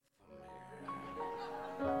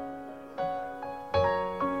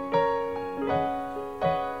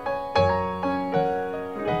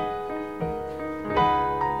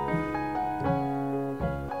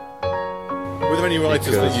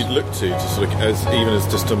writers that you'd look to sort of as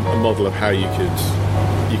just a model of how you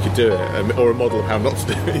could do it, or a model of how not to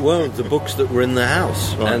do it? Well, the books that were in the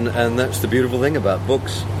house, right. and that's the beautiful thing about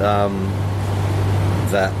books,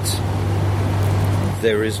 that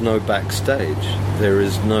there is no backstage.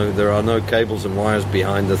 There are no cables and wires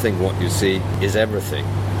behind the thing. What you see is everything,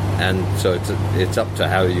 and so it's up to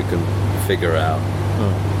how you can figure out,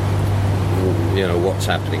 what's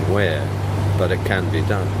happening where. But it can be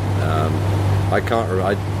done.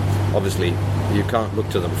 Obviously, you can't look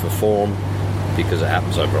to them for form because it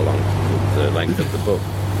happens over the length of the book.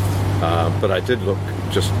 But I did look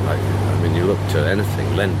you look to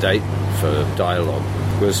anything. Len Dayton for dialogue.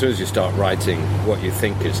 Well, as soon as you start writing what you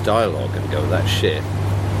think is dialogue and go, that's shit,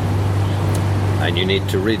 and you need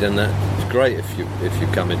to read, and that's great if you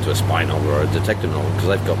come into a spy novel or a detective novel because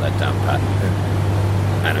they've got that down pat.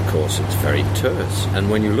 Yeah. And of course, it's very terse.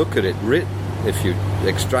 And when you look at it written, if you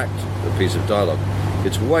extract a piece of dialogue,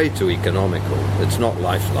 it's way too economical. It's not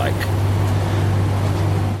lifelike.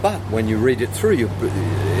 But when you read it through,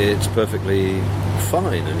 it's perfectly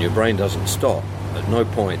fine, and your brain doesn't stop. At no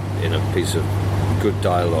point in a piece of good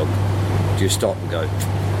dialogue do you stop and go,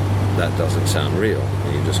 that doesn't sound real,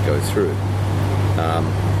 and you just go through it.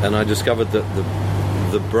 And I discovered that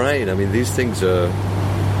the brain, these things are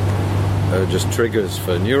just triggers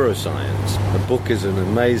for neuroscience. A book is an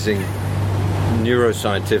amazing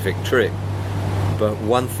neuroscientific trick, but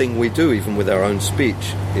one thing we do even with our own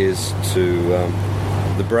speech is to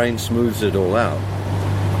the brain smooths it all out,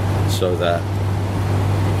 so that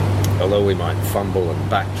although we might fumble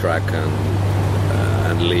and backtrack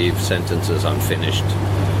and leave sentences unfinished,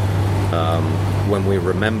 when we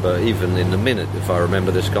remember, even in a minute, if I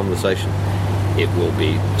remember this conversation, it will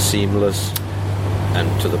be seamless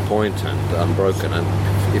and to the point and unbroken. And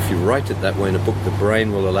if you write it that way in a book, the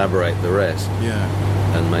brain will elaborate the rest. Yeah.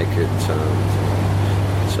 And make it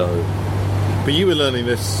so. But you were learning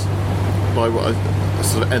this by what a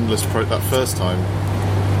sort of endless that first time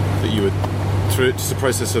that you were through it, just a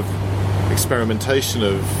process of experimentation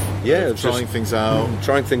of trying things out.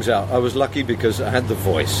 Trying things out. I was lucky because I had the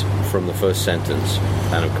voice from the first sentence,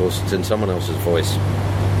 and of course it's in someone else's voice,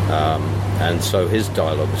 and so his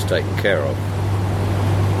dialogue was taken care of.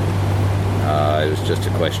 It was just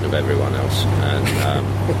a question of everyone else, and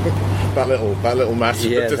that little matter.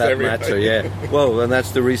 Yeah, that matter. Yeah. Well, and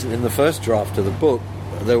that's the reason in the first draft of the book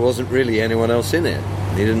there wasn't really anyone else in it.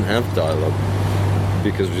 He didn't have dialogue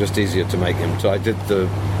because it was just easier to make him. So I did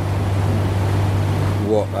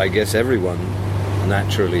what I guess everyone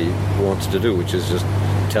naturally wants to do, which is just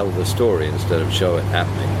tell the story instead of show it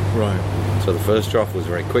happening. Right. So the first draft was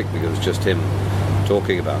very quick because it was just him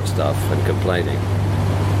talking about stuff and complaining.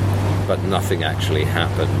 But nothing actually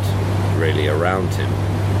happened really around him.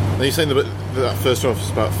 Now you're saying that first draft was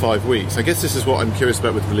about 5 weeks. I guess this is what I'm curious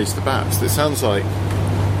about with Release the Bats. It sounds like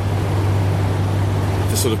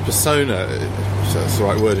the sort of persona, if that's the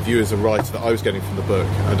right word, of you as a writer that I was getting from the book,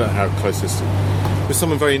 I don't know how close this was,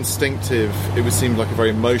 someone very instinctive. It would seem like a very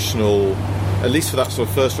emotional, at least for that sort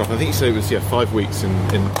of first draft. I think you said it was 5 weeks in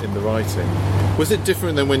the writing. Was it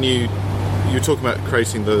different than when you were talking about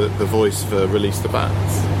creating the voice for Release the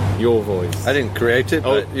Bats? Your voice. I didn't create it,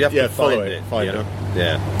 but you have to find it. Find it.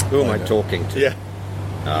 Yeah. Who am I talking to? Yeah.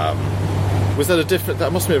 Was that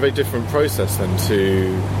that must be a very different process then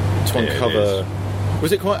to uncover?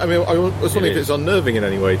 Was it quite? I was wondering if it's unnerving in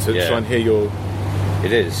any way to try and hear your.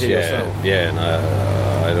 It is. Yourself. Yeah. And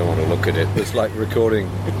I don't want to look at it. It's like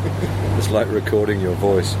recording. It's like recording your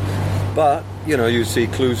voice. But you see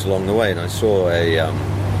clues along the way, and I saw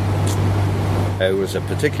there was a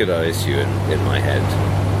particular issue in my head.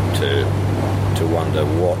 To wonder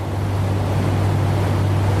what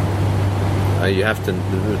you have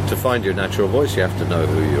to find your natural voice. You have to know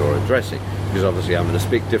who you're addressing, because obviously I'm going to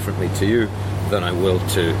speak differently to you than I will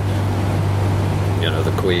to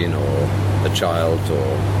the Queen or a child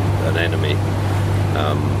or an enemy.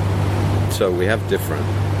 So we have different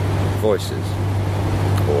voices,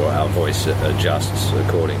 or our voice adjusts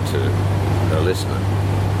according to the listener.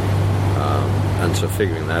 And so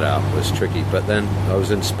figuring that out was tricky. But then I was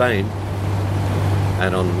in Spain,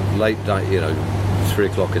 and on late night, 3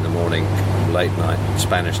 o'clock in the morning, late night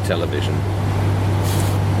Spanish television,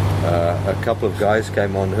 a couple of guys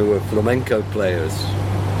came on who were flamenco players,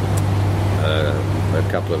 a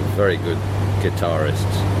couple of very good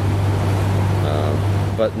guitarists,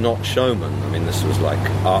 but not showmen. This was like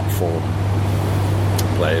art form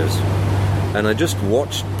players. And I just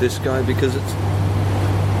watched this guy because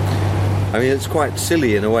it's quite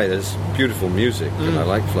silly in a way. There's beautiful music, and I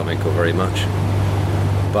like flamenco very much.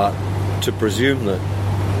 But to presume that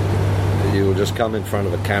you will just come in front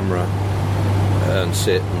of a camera and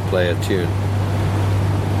sit and play a tune,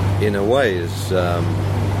 in a way, is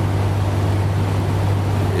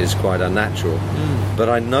quite unnatural. But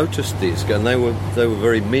I noticed these guys, and they were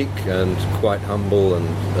very meek and quite humble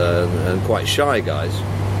and quite shy guys.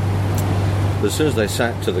 But as soon as they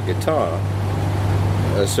sat to the guitar,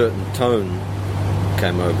 a certain tone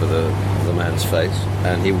came over the man's face,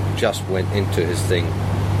 and he just went into his thing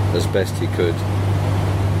as best he could,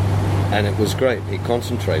 and it was great. He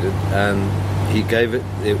concentrated, and he gave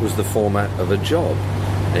it was the format of a job,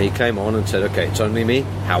 and he came on and said, okay, it's only me,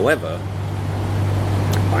 however,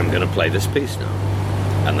 I'm going to play this piece now,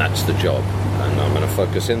 and that's the job, and I'm going to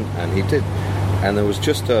focus in, and he did. And there was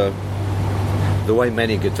just the way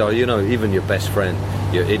many guitar, even your best friend,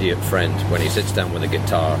 your idiot friend, when he sits down with a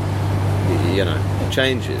guitar,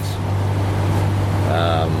 changes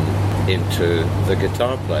into the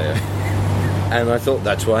guitar player. And I thought,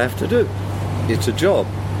 that's what I have to do. It's a job.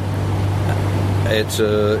 It's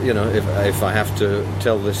if I have to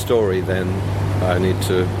tell this story, then I need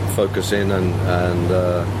to focus in and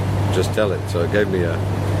just tell it. So it gave me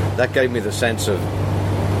that gave me the sense of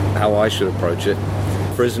how I should approach it.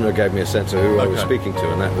 Prisoner gave me a sense of who I was speaking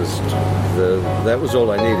to, and that was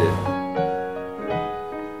all I needed.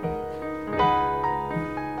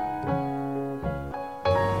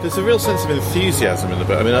 There's a real sense of enthusiasm in the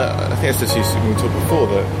book. I mean, I think it's just when we talked before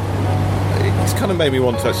that it's kind of made me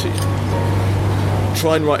want to actually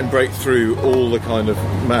try and write and break through all the kind of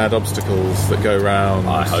mad obstacles that go around.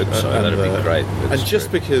 I hope so. That'd be great. And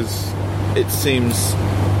just because it seems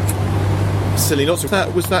silly not to.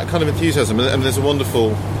 That was that kind of enthusiasm, and there's a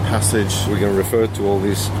wonderful passage. We're going to refer to all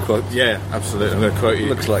these quotes. Yeah, absolutely. I'm going to quote you.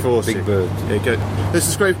 Looks like Big Bird. Yeah, there's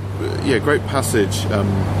this great passage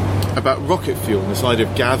about rocket fuel and this idea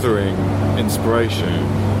of gathering inspiration.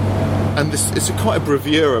 And it's quite a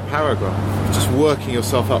bravura paragraph, just working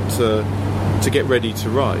yourself up to get ready to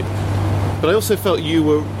write. But I also felt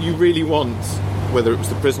you really want, whether it was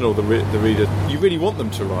the prisoner or the reader, you really want them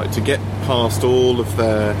to write, to get past all of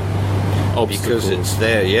their obstacles. Because it's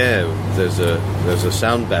there, yeah. There's a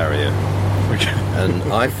sound barrier, and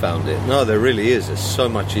I found it. No, there really is. It's so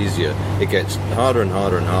much easier. It gets harder and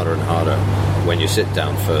harder and harder and harder when you sit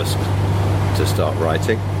down first to start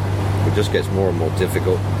writing. It just gets more and more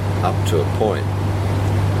difficult up to a point,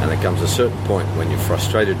 and there comes a certain point when you've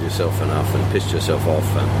frustrated yourself enough and pissed yourself off,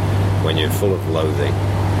 and when you're full of loathing,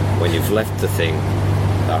 when you've left the thing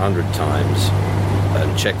 100 times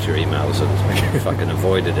and checked your emails and fucking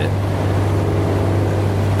avoided it.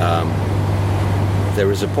 There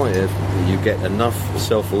is a point if you get enough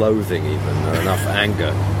self-loathing even, or enough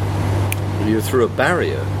anger, you're through a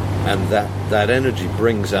barrier, and that energy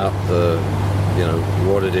brings out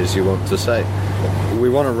what it is you want to say. We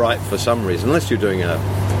want to write for some reason, unless you're doing a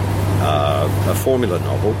formula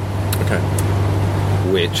novel,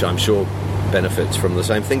 which I'm sure benefits from the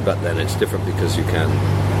same thing, but then it's different because you can,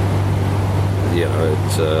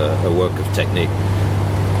 it's a work of technique,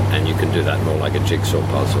 and you can do that more like a jigsaw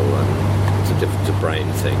puzzle, and it's a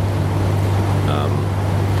brain thing.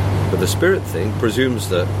 But the spirit thing presumes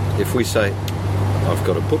that if we say, I've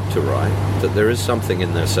got a book to write, that there is something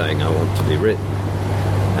in there saying I want to be written,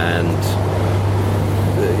 and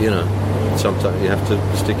sometimes you have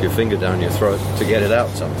to stick your finger down your throat to get it out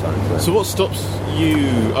sometimes. So what stops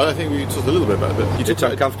you? I think we talked a little bit about it. It's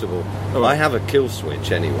uncomfortable. Oh, I have a kill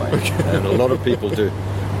switch anyway, and a lot of people do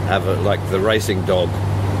have like the racing dog.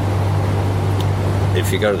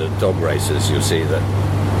 If you go to the dog races, you'll see that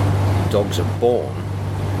dogs are born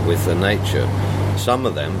with the nature. Some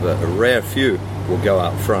of them, but a rare few, will go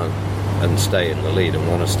out front and stay in the lead and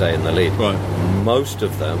want to stay in the lead. Right. Most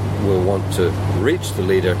of them will want to reach the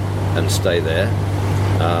leader and stay there,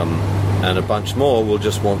 and a bunch more will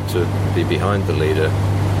just want to be behind the leader,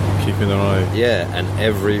 keeping their eye. Yeah, and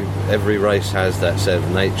every race has that set of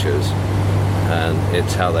natures, and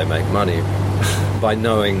it's how they make money by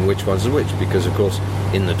knowing which ones are which. Because of course,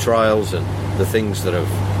 in the trials and the things that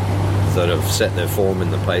have set their form in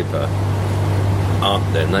the paper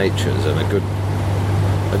aren't their natures, and a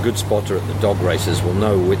good spotter at the dog races will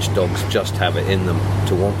know which dogs just have it in them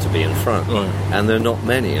to want to be in front. Right. And they're not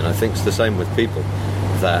many, and I think it's the same with people,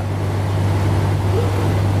 that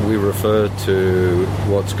we refer to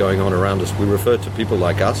what's going on around us, we refer to people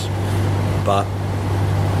like us, but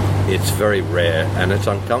it's very rare and it's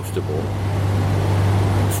uncomfortable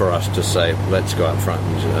for us to say, let's go out front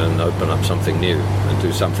and open up something new and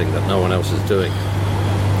do something that no one else is doing.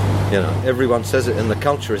 Everyone says it, and the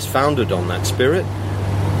culture is founded on that spirit.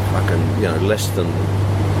 Less than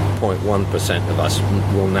 0.1% of us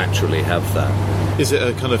will naturally have that. Is it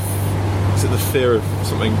a kind of Is it the fear of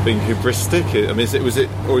something being hubristic? I mean, is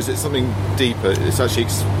it something deeper? It's actually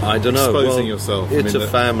I don't know. Exposing yourself. It's a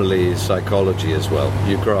family psychology as well.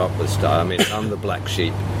 You grow up with stuff. I mean, I'm the black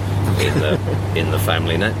sheep in the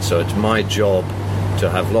family net, so it's my job to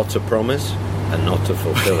have lots of promise and not to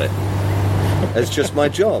fulfill it. It's just my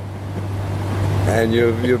job. And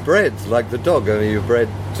you're bred like the dog. I mean, you're bred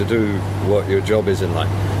to do what your job is in life.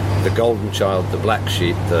 The golden child, the black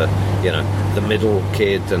sheep, the middle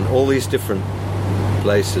kid, and all these different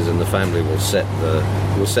places in the family will set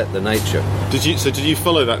the nature. Did you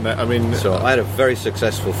follow that? I mean, so I had a very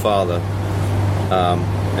successful father.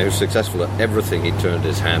 He was successful at everything he turned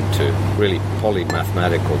his hand to. Really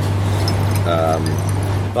polymathematical.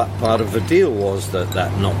 But part of the deal was that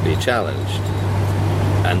not be challenged.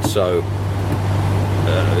 And so,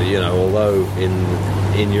 although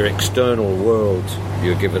in your external world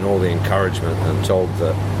you're given all the encouragement and told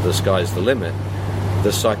that the sky's the limit,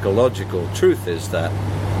 the psychological truth is that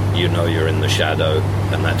you're in the shadow,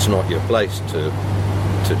 and that's not your place to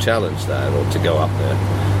challenge that or to go up there.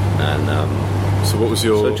 And so what was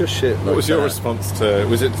your just shit like what was your that. response to?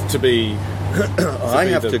 Was it to be? If I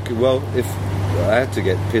had to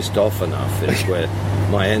get pissed off enough, is where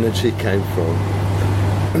my energy came from.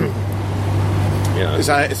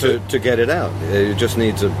 To get it out, it just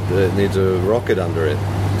needs a rocket under it.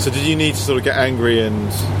 So did you need to sort of get angry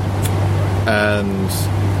and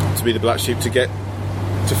to be the black sheep to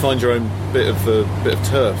find your own bit of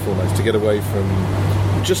turf almost, to get away from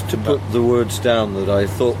just to put the words down that I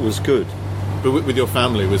thought was good. But with your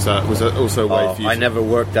family, was that also a way for you? I never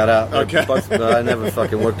worked that out. Okay. I never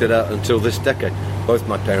fucking worked it out until this decade. Both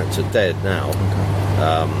my parents are dead now.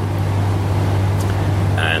 Okay.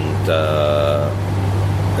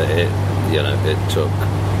 It took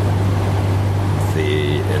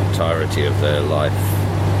the entirety of their life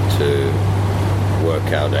to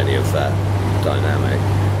work out any of that dynamic.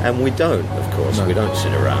 And we don't, of course. No. We don't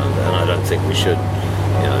sit around, and I don't think we should,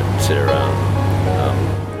 sit around.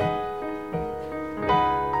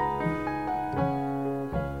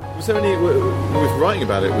 Was there any, with writing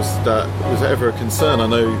about it, was that ever a concern? I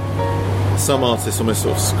know some artists almost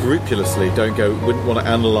sort of scrupulously wouldn't want to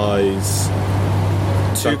analyse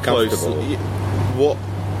too closely what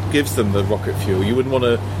gives them the rocket fuel. You wouldn't want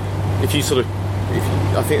to, I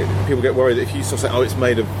think people get worried that if you sort of say, it's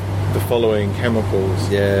made of the following chemicals,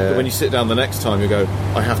 but when you sit down the next time you go,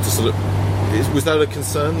 I have to sort of, was that a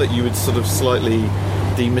concern that you would sort of slightly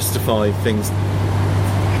demystify things?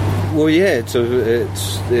 Well, yeah, it's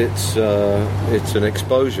an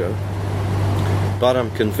exposure, but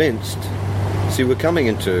I'm convinced. See, we're coming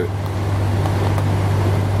into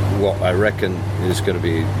what I reckon is going to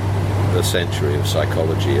be a century of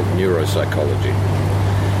psychology, of neuropsychology,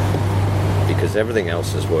 because everything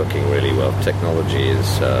else is working really well. Technology is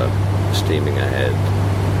steaming ahead,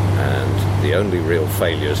 and the only real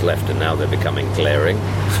failures left, and now they're becoming glaring,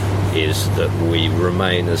 is that we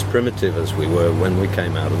remain as primitive as we were when we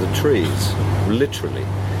came out of the trees. Literally,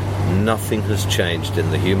 nothing has changed in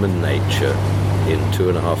the human nature in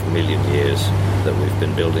 2.5 million years that we've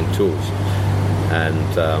been building tools.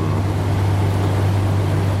 And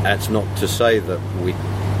that's not to say that we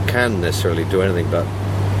can necessarily do anything, but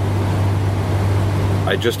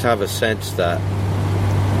I just have a sense that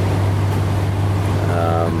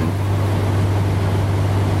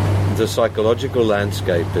the psychological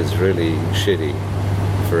landscape is really shitty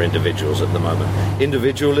for individuals at the moment.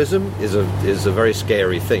 Individualism is a very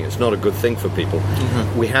scary thing. It's not a good thing for people.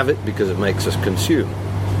 Mm-hmm. We have it because it makes us consume.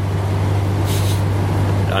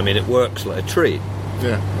 I mean, it works like a treat.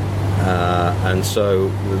 Yeah. And so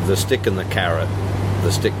the stick and the carrot,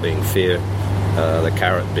 the stick being fear, the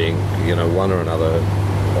carrot being, one or another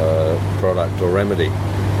product or remedy.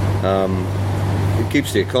 It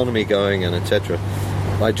keeps the economy going and etc.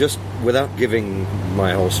 I just, without giving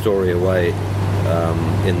my whole story away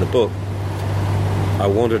in the book, I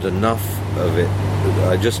wanted enough of it.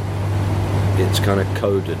 It's kind of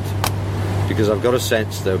coded, because I've got a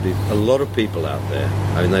sense there'll be a lot of people out there.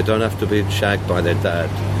 I mean, they don't have to be shagged by their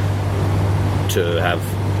dad to have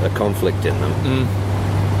a conflict in them. Mm.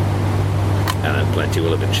 And plenty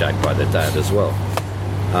will have been shagged by their dad as well.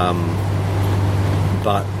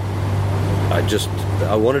 But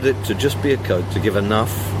I wanted it to just be a code, to give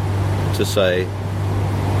enough to say,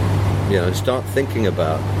 and start thinking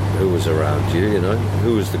about who was around you,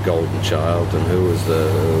 who was the golden child and who was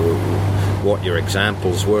what your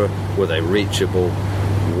examples were they reachable,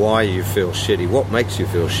 why you feel shitty, what makes you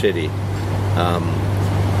feel shitty,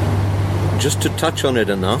 just to touch on it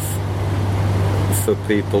enough for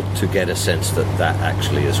people to get a sense that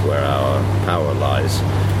actually is where our power lies,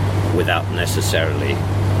 without necessarily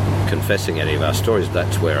confessing any of our stories.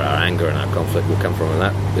 That's where our anger and our conflict will come from, and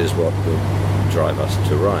that is what will drive us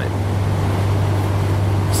to write.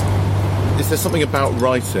 Is there something about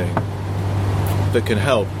writing that can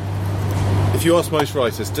help? If you ask most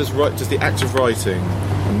writers, does the act of writing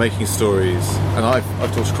and making stories, and I've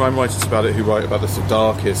talked to crime writers about it who write about the sort of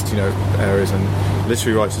darkest, areas, and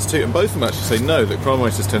literary writers too, and both of them actually say no. That crime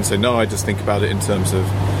writers tend to say no. I just think about it in terms of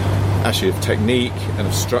of technique and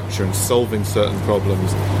of structure and solving certain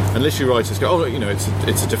problems. And literary writers go, oh, it's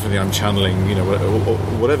a different thing. I'm channeling, or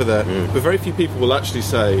whatever. But very few people will actually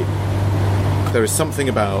say there is something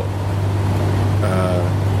about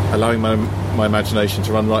allowing my imagination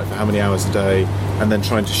to run right for how many hours a day, and then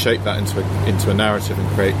trying to shape that into a narrative and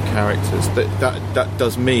create characters that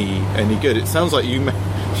does me any good. It sounds like you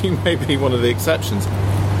may be one of the exceptions.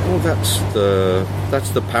 Well, that's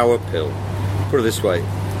the power pill. Put it this way: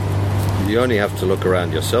 you only have to look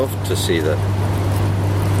around yourself to see that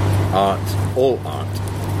all art,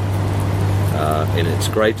 in its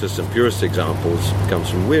greatest and purest examples, comes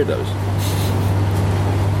from weirdos.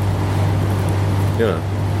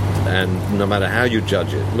 And no matter how you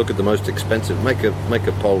judge it, look at the most expensive. Make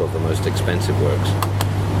a poll of the most expensive works,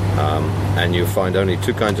 and you find only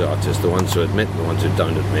two kinds of artists: the ones who admit and the ones who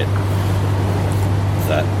don't admit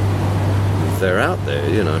that they're out there.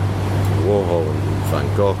 Warhol and Van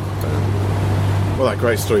Gogh. Well, that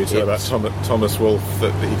great story you tell about Thomas Wolfe,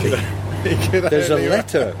 that he could. There's a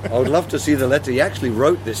letter. I would love to see the letter. He actually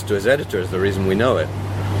wrote this to his editor. Is the reason we know it.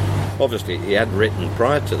 Obviously, he had written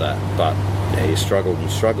prior to that, but he struggled,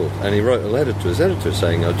 and he wrote a letter to his editor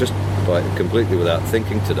saying, completely without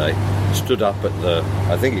thinking today, stood up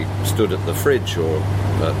I think he stood at the fridge or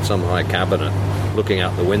at some high cabinet, looking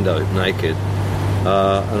out the window naked,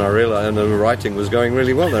 and I realised, and the writing was going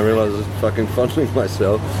really well, and I realised I was fucking fondling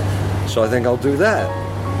myself, so I think I'll do that,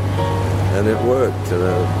 and it worked.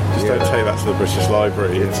 Just don't take that to the British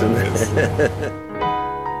Library. It's